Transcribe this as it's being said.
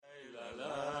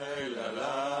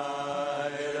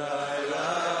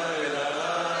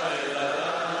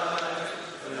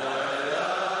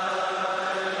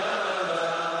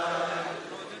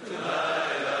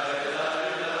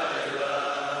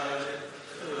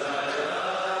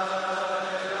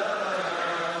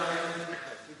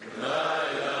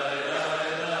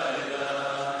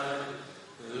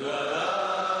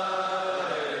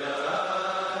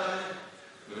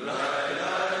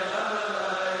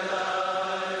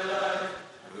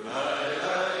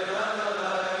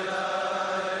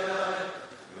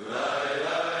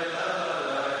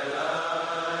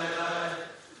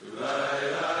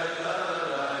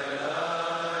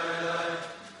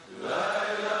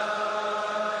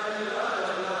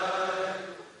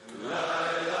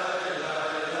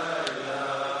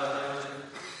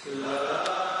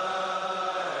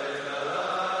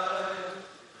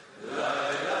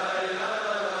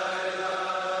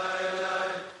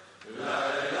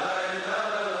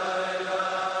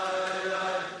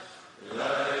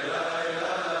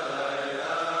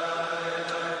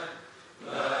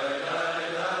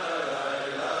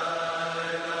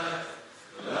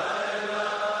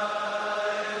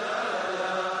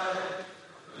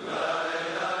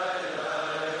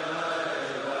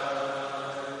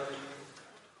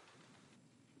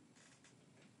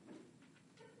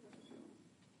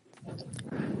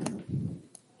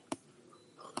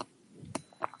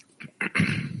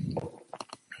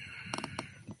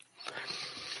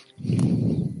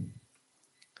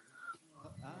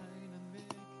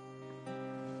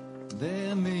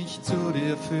mich zu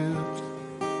dir führt.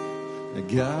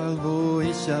 Egal wo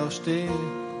ich auch stehe,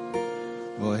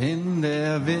 wohin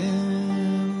der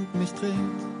Wind mich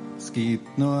trägt, es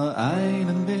gibt nur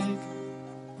einen Weg,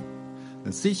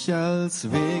 der sich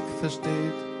als Weg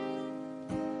versteht.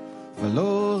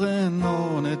 Verloren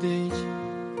ohne dich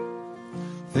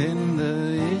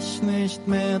finde ich nicht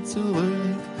mehr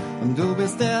zurück. Und du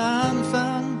bist der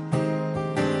Anfang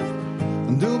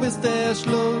und du bist der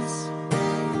Schluss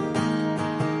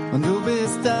und du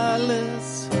bist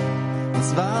alles,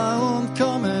 was war und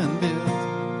kommen wird.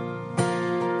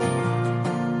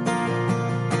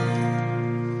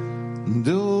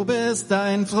 Du bist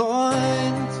ein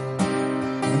Freund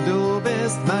und du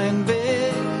bist mein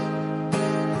Weg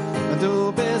und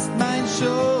du bist mein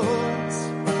Schutz,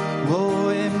 wo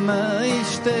immer ich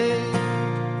stehe.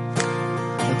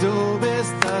 Du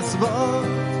bist das Wort,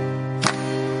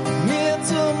 mir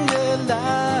zum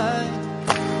Geleit,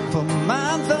 vom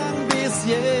Anfang bis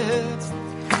jetzt,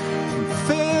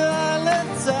 für alle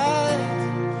Zeit.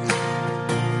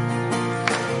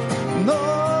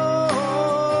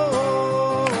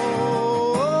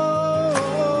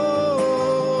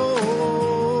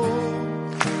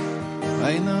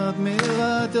 Reinhard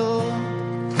Mirador.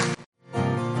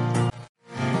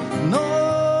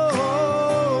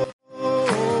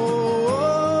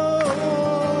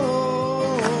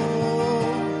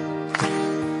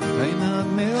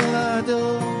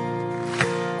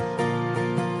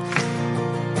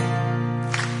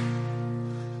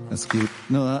 Es gibt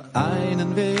nur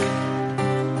einen Weg,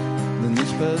 den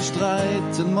ich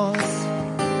bestreiten muss,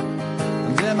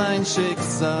 und der mein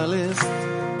Schicksal ist,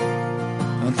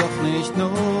 und doch nicht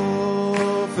nur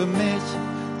für mich.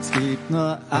 Es gibt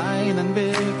nur einen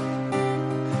Weg,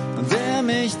 der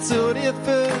mich zu dir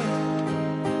führt,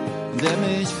 der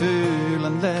mich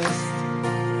fühlen lässt,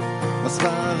 was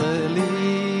wahre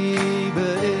Liebe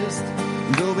ist.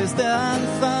 Und du bist der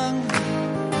Anfang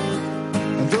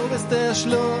und du bist der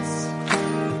Schluss.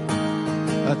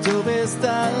 Du bist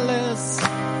alles,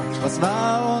 was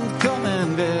war und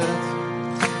kommen wird.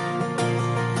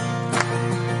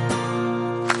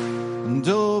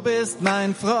 Du bist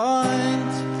mein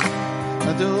Freund,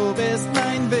 du bist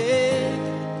mein Weg,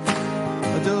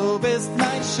 du bist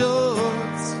mein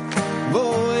Schutz,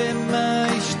 wo immer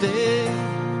ich stehe.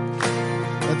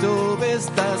 Du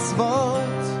bist das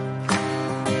Wort,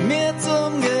 mir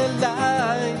zum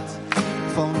Geleit,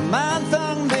 vom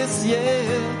Anfang bis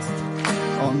jetzt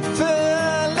und für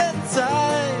alle Zeit.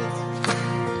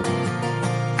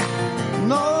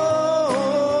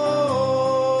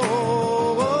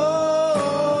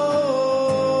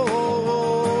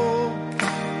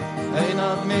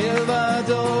 Reinhard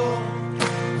Mirador.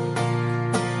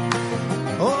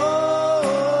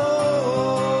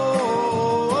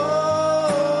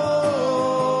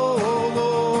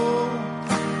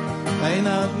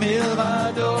 Reinhard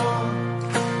Mirador.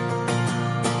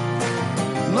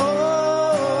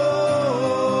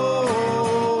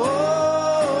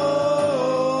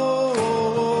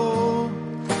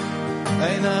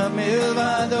 Reinhard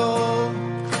Mirador.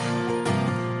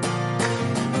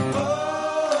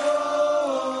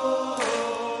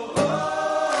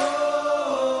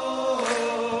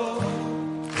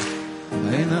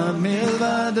 Reinhard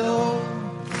Mirador.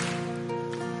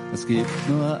 Es gibt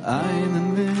nur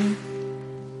einen Weg.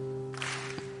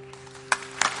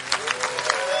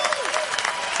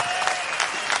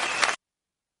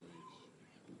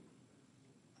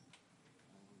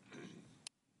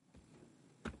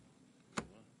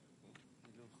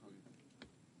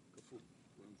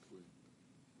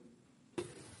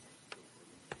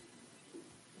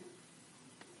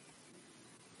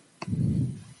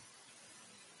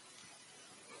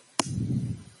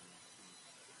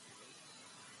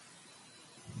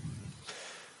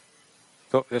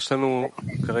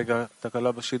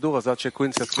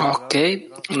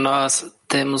 Ok, nós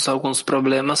temos alguns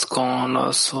problemas com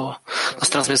nossa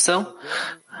transmissão.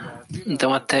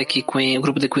 Então, até que o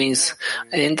grupo de Queens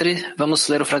entre, vamos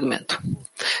ler o fragmento.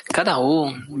 Cada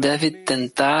um deve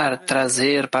tentar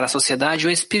trazer para a sociedade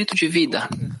um espírito de vida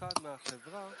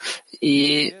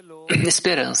e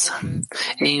esperança,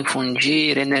 e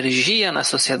infundir energia na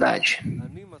sociedade.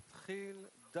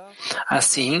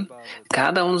 Assim,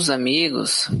 cada um dos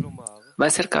amigos vai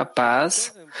ser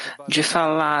capaz de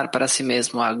falar para si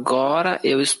mesmo: agora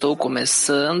eu estou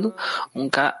começando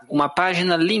uma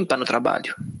página limpa no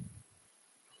trabalho.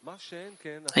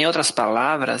 Em outras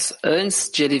palavras, antes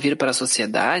de ele vir para a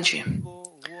sociedade,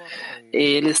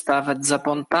 ele estava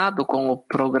desapontado com o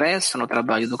progresso no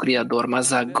trabalho do Criador,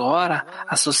 mas agora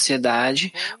a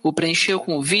sociedade o preencheu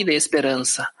com vida e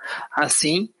esperança.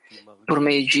 Assim, por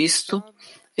meio disto,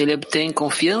 ele obtém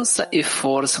confiança e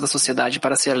força da sociedade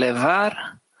para se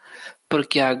elevar,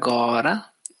 porque agora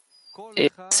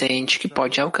ele sente que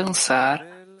pode alcançar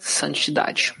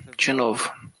santidade. De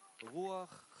novo.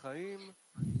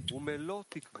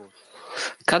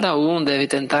 Cada um deve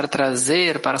tentar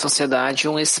trazer para a sociedade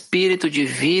um espírito de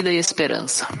vida e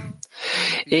esperança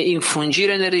e infundir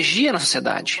energia na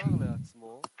sociedade.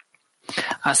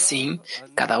 Assim,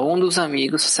 cada um dos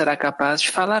amigos será capaz de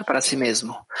falar para si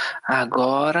mesmo: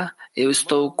 agora eu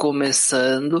estou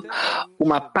começando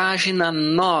uma página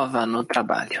nova no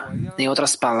trabalho. Em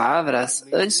outras palavras,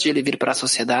 antes de ele vir para a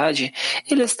sociedade,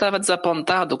 ele estava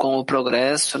desapontado com o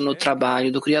progresso no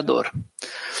trabalho do Criador.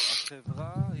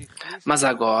 Mas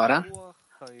agora,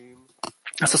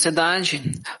 a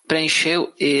sociedade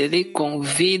preencheu ele com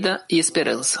vida e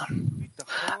esperança.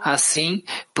 Assim,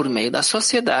 por meio da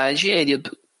sociedade, ele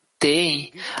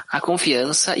tem a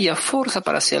confiança e a força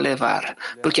para se elevar,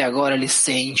 porque agora ele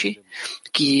sente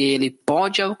que ele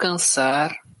pode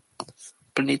alcançar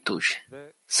plenitude,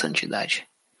 santidade.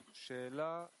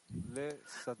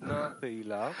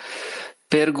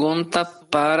 Pergunta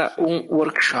para um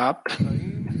workshop.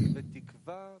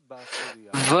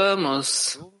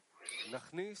 Vamos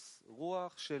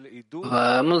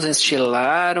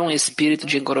instilar um espírito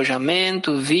de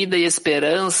encorajamento, vida e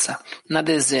esperança na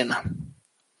dezena.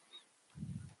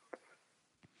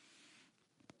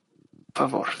 Por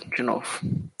favor, de novo.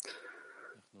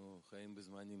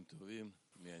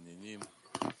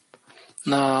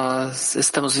 Nós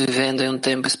estamos vivendo em um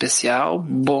tempo especial,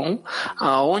 bom,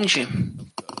 onde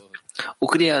o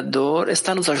Criador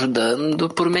está nos ajudando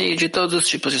por meio de todos os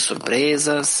tipos de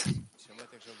surpresas.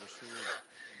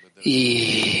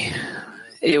 E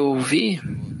eu vi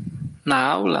na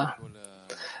aula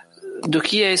do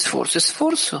que é esforço.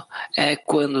 Esforço é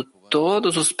quando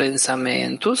todos os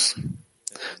pensamentos,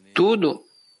 tudo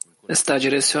está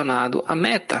direcionado à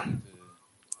meta.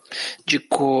 De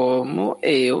como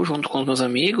eu, junto com os meus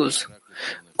amigos,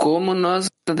 como nós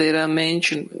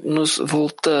verdadeiramente nos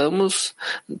voltamos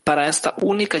para esta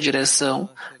única direção,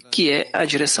 que é a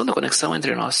direção da conexão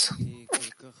entre nós.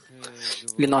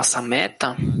 E nossa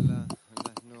meta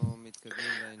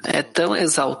é tão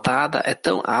exaltada, é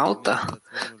tão alta,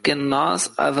 que nós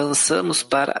avançamos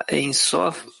para Ein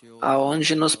Sof,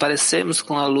 aonde nos parecemos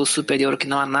com a luz superior, que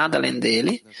não há nada além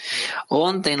dele.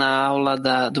 Ontem, na aula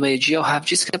do meio-dia, o Rav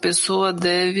disse que a pessoa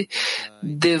deve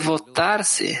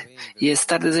devotar-se e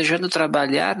estar desejando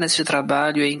trabalhar nesse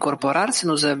trabalho e incorporar-se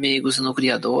nos amigos e no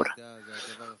Criador,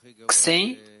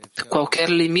 sem qualquer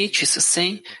limite,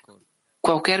 sem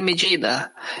qualquer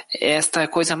medida. Esta é a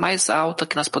coisa mais alta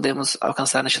que nós podemos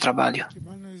alcançar neste trabalho.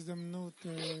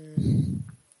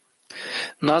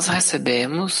 Nós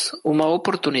recebemos uma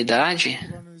oportunidade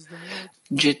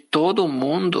de todo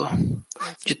mundo,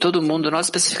 nós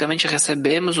especificamente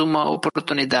recebemos uma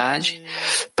oportunidade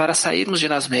para sairmos de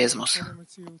nós mesmos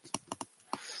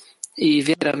e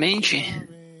verdadeiramente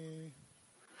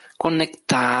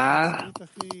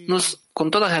conectar-nos com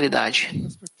toda a realidade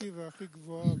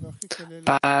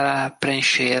para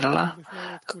preenchê-la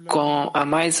com a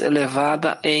mais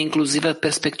elevada e inclusiva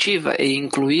perspectiva e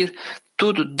incluir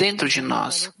tudo dentro de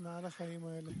nós.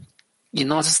 E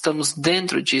nós estamos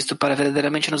dentro disto para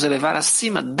verdadeiramente nos elevar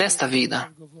acima desta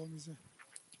vida.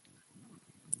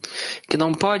 Que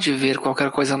não pode ver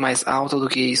qualquer coisa mais alta do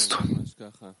que isto.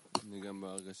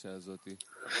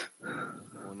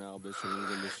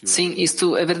 Sim,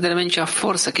 isto é verdadeiramente a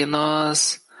força que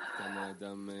nós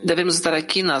devemos estar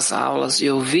aqui nas aulas e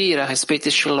ouvir a respeito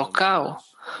deste local,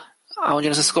 onde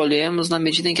nós escolhemos na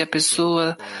medida em que a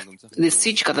pessoa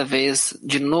decide cada vez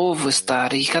de novo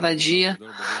estar. E cada dia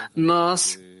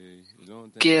nós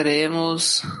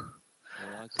queremos,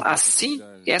 assim,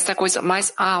 esta é a coisa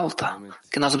mais alta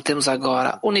que nós obtemos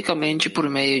agora, unicamente por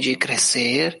meio de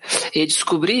crescer e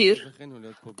descobrir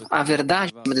a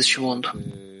verdade deste mundo.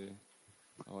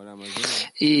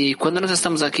 E quando nós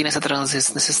estamos aqui nessa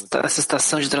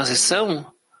estação de transição,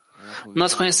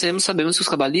 nós conhecemos, sabemos que os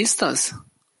cabalistas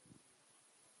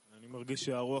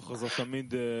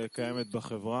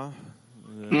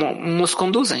nos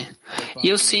conduzem. E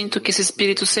eu sinto que esse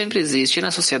espírito sempre existe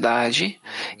na sociedade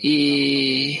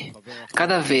e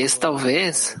cada vez,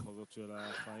 talvez,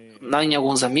 em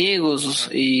alguns amigos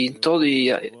e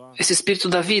esse espírito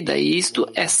da vida. E isso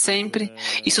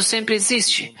sempre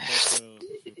existe.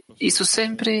 Isso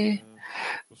sempre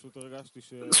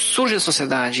surge na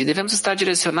sociedade. Devemos estar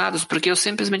direcionados porque eu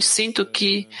simplesmente sinto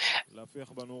que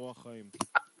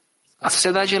a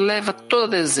sociedade eleva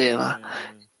toda a dezena.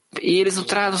 E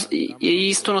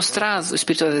isto nos traz o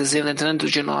espírito da dezena dentro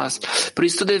de nós. Por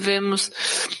isso devemos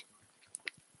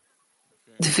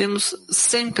devemos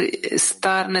sempre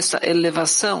estar nessa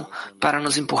elevação para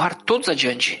nos empurrar todos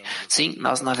adiante. Sim,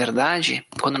 nós, na verdade,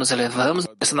 quando nos elevamos,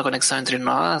 essa conexão entre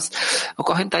nós,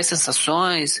 ocorrem tais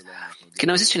sensações que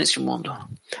não existem neste mundo,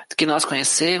 que nós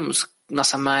conhecemos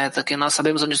nossa meta, que nós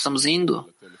sabemos onde estamos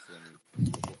indo,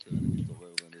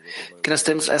 que nós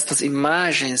temos estas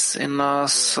imagens em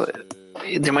nosso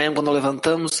de manhã quando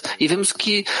levantamos e vemos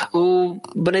que o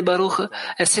Bnei Baruch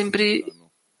é sempre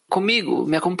comigo,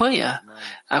 me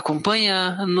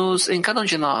acompanha-nos em cada um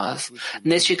de nós,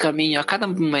 neste caminho, a cada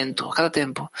momento, a cada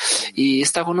tempo, e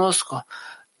está conosco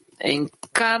em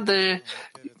cada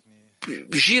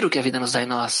giro que a vida nos dá em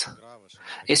nós.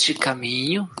 Este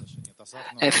caminho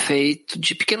é feito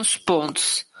de pequenos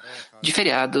pontos, de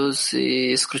feriados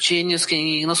e escrutínios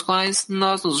nos quais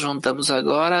nós nos juntamos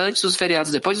agora, antes dos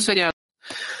feriados, depois dos feriados.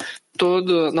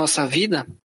 Toda a nossa vida,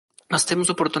 nós temos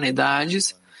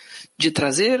oportunidades de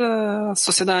trazer à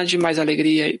sociedade mais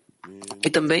alegria e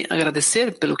também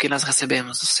agradecer pelo que nós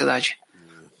recebemos da sociedade.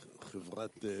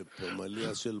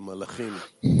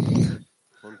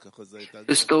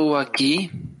 Eu estou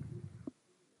aqui,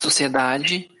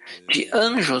 sociedade de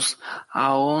anjos,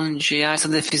 aonde há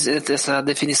essa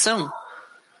definição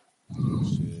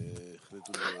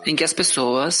em que as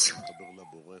pessoas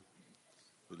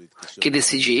que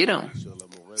decidiram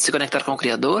se conectar com o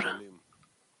Criador,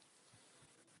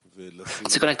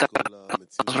 se conectar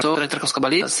com os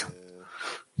cabalistas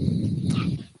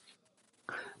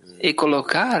e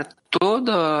colocar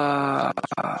toda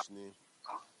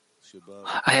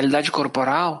a realidade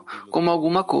corporal como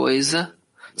alguma coisa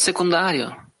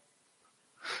secundária.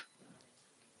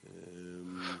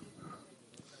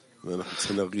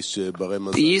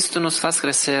 E isto nos faz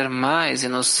crescer mais e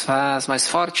nos faz mais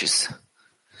fortes.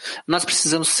 Nós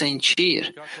precisamos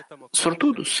sentir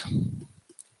sortudos.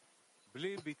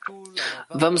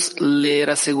 Vamos ler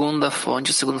a segunda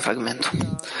fonte, o segundo fragmento.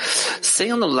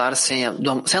 Sem anular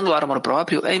o amor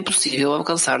próprio, é impossível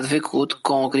alcançar o Dvekut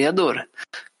com o Criador,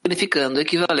 significando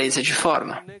equivalência de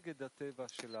forma.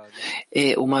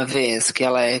 E uma vez que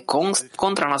ela é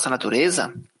contra a nossa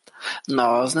natureza,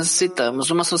 nós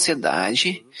necessitamos uma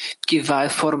sociedade que vai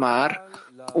formar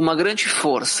uma grande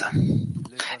força.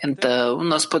 Então,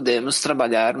 nós podemos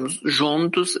trabalhar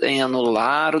juntos em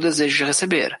anular o desejo de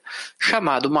receber,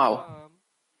 chamado mal.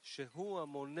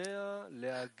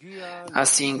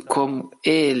 Assim como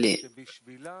ele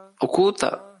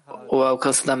oculta o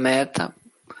alcance da meta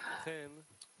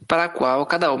para a qual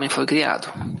cada homem foi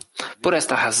criado. Por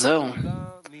esta razão,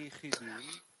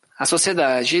 a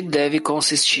sociedade deve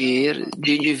consistir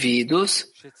de indivíduos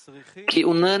que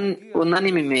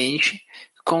unanimemente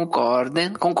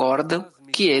concordam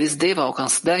que eles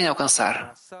devem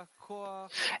alcançar.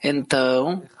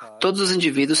 Então, todos os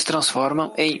indivíduos se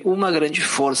transformam em uma grande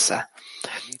força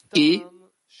e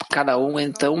cada um,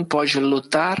 então, pode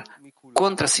lutar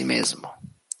contra si mesmo,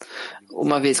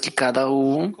 uma vez que cada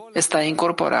um está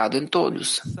incorporado em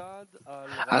todos.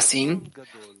 Assim,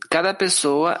 cada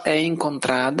pessoa é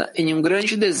encontrada em um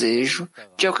grande desejo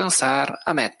de alcançar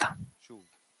a meta.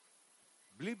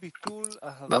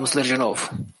 Vamos ler de novo.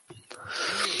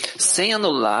 Sem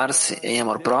anular-se em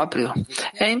amor próprio,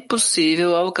 é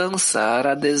impossível alcançar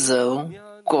a adesão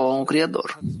com o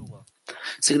Criador,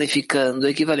 significando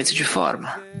equivalência de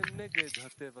forma.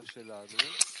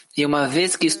 E uma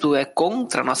vez que isto é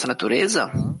contra a nossa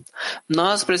natureza,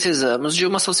 nós precisamos de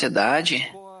uma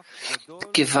sociedade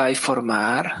que vai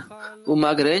formar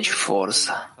uma grande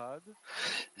força.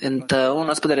 Então,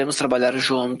 nós poderemos trabalhar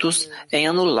juntos em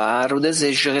anular o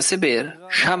desejo de receber,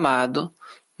 chamado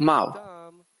mal.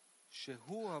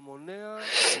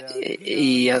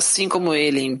 E assim como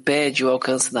ele impede o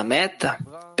alcance da meta,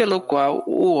 pelo qual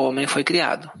o homem foi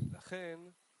criado.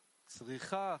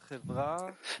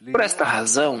 Por esta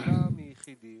razão,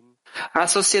 a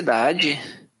sociedade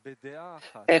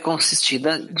é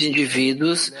consistida de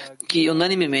indivíduos que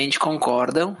unanimemente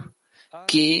concordam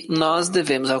que nós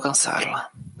devemos alcançá-la.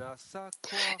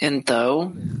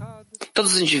 Então,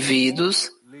 todos os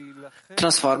indivíduos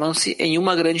transformam-se em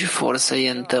uma grande força e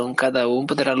então cada um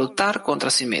poderá lutar contra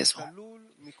si mesmo,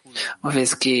 uma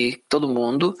vez que todo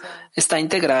mundo está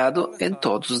integrado em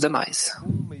todos os demais.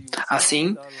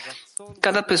 Assim,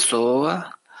 cada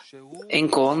pessoa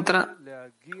encontra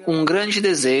um grande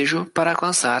desejo para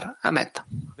alcançar a meta.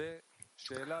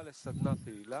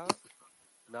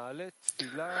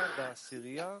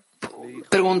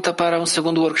 Pergunta para um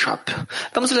segundo workshop.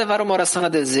 Vamos levar uma oração na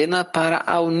dezena para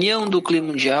a união do clima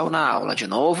mundial na aula. De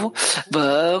novo,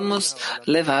 vamos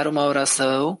levar uma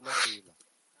oração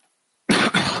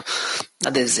na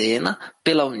dezena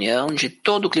pela união de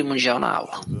todo o clima mundial na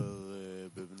aula.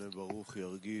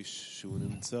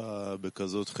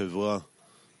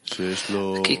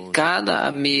 Que cada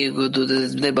amigo do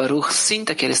de Baruch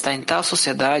sinta que ele está em tal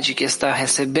sociedade que está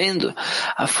recebendo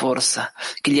a força,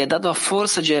 que lhe é dado a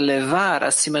força de elevar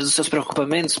acima dos seus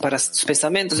preocupamentos, para os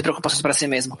pensamentos e preocupações para si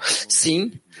mesmo.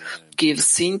 Sim, que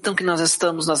sintam que nós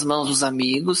estamos nas mãos dos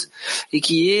amigos e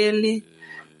que ele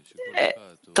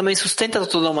também sustenta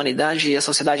toda a humanidade e a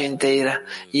sociedade inteira.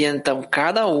 E então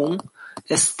cada um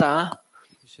está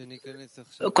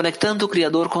conectando o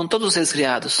Criador com todos os seres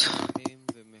criados.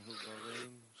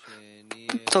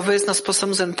 Talvez nós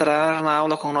possamos entrar na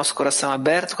aula com o nosso coração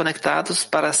aberto, conectados,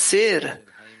 para ser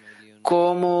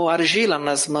como argila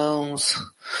nas mãos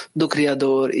do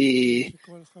Criador e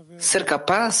ser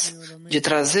capaz de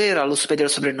trazer a luz superior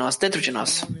sobre nós, dentro de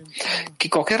nós. Que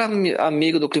qualquer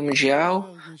amigo do clima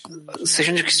mundial,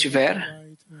 seja onde que estiver,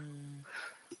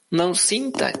 não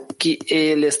sinta que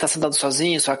ele está sentado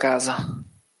sozinho em sua casa.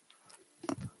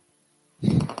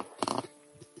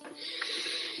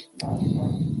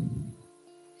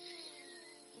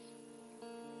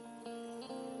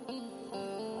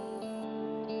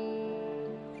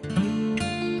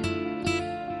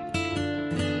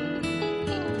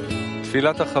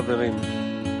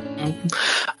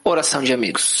 Oração de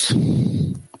amigos.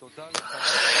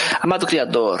 Amado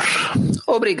Criador,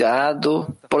 obrigado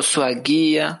por sua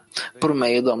guia por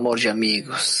meio do amor de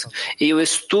amigos e o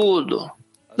estudo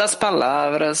das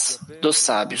palavras dos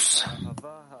sábios.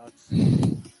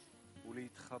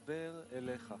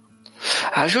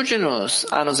 Ajude-nos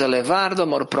a nos elevar do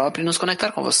amor próprio e nos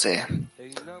conectar com você.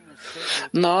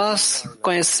 Nós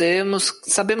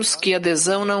sabemos que a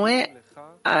adesão não é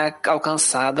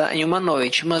alcançada em uma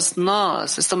noite, mas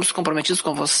nós estamos comprometidos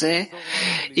com você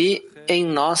e em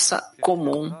nossa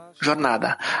comum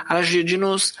jornada.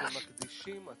 Ajude-nos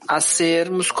a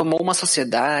sermos como uma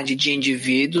sociedade de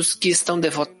indivíduos que estão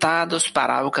devotados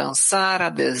para alcançar a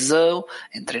adesão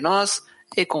entre nós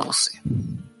e com você.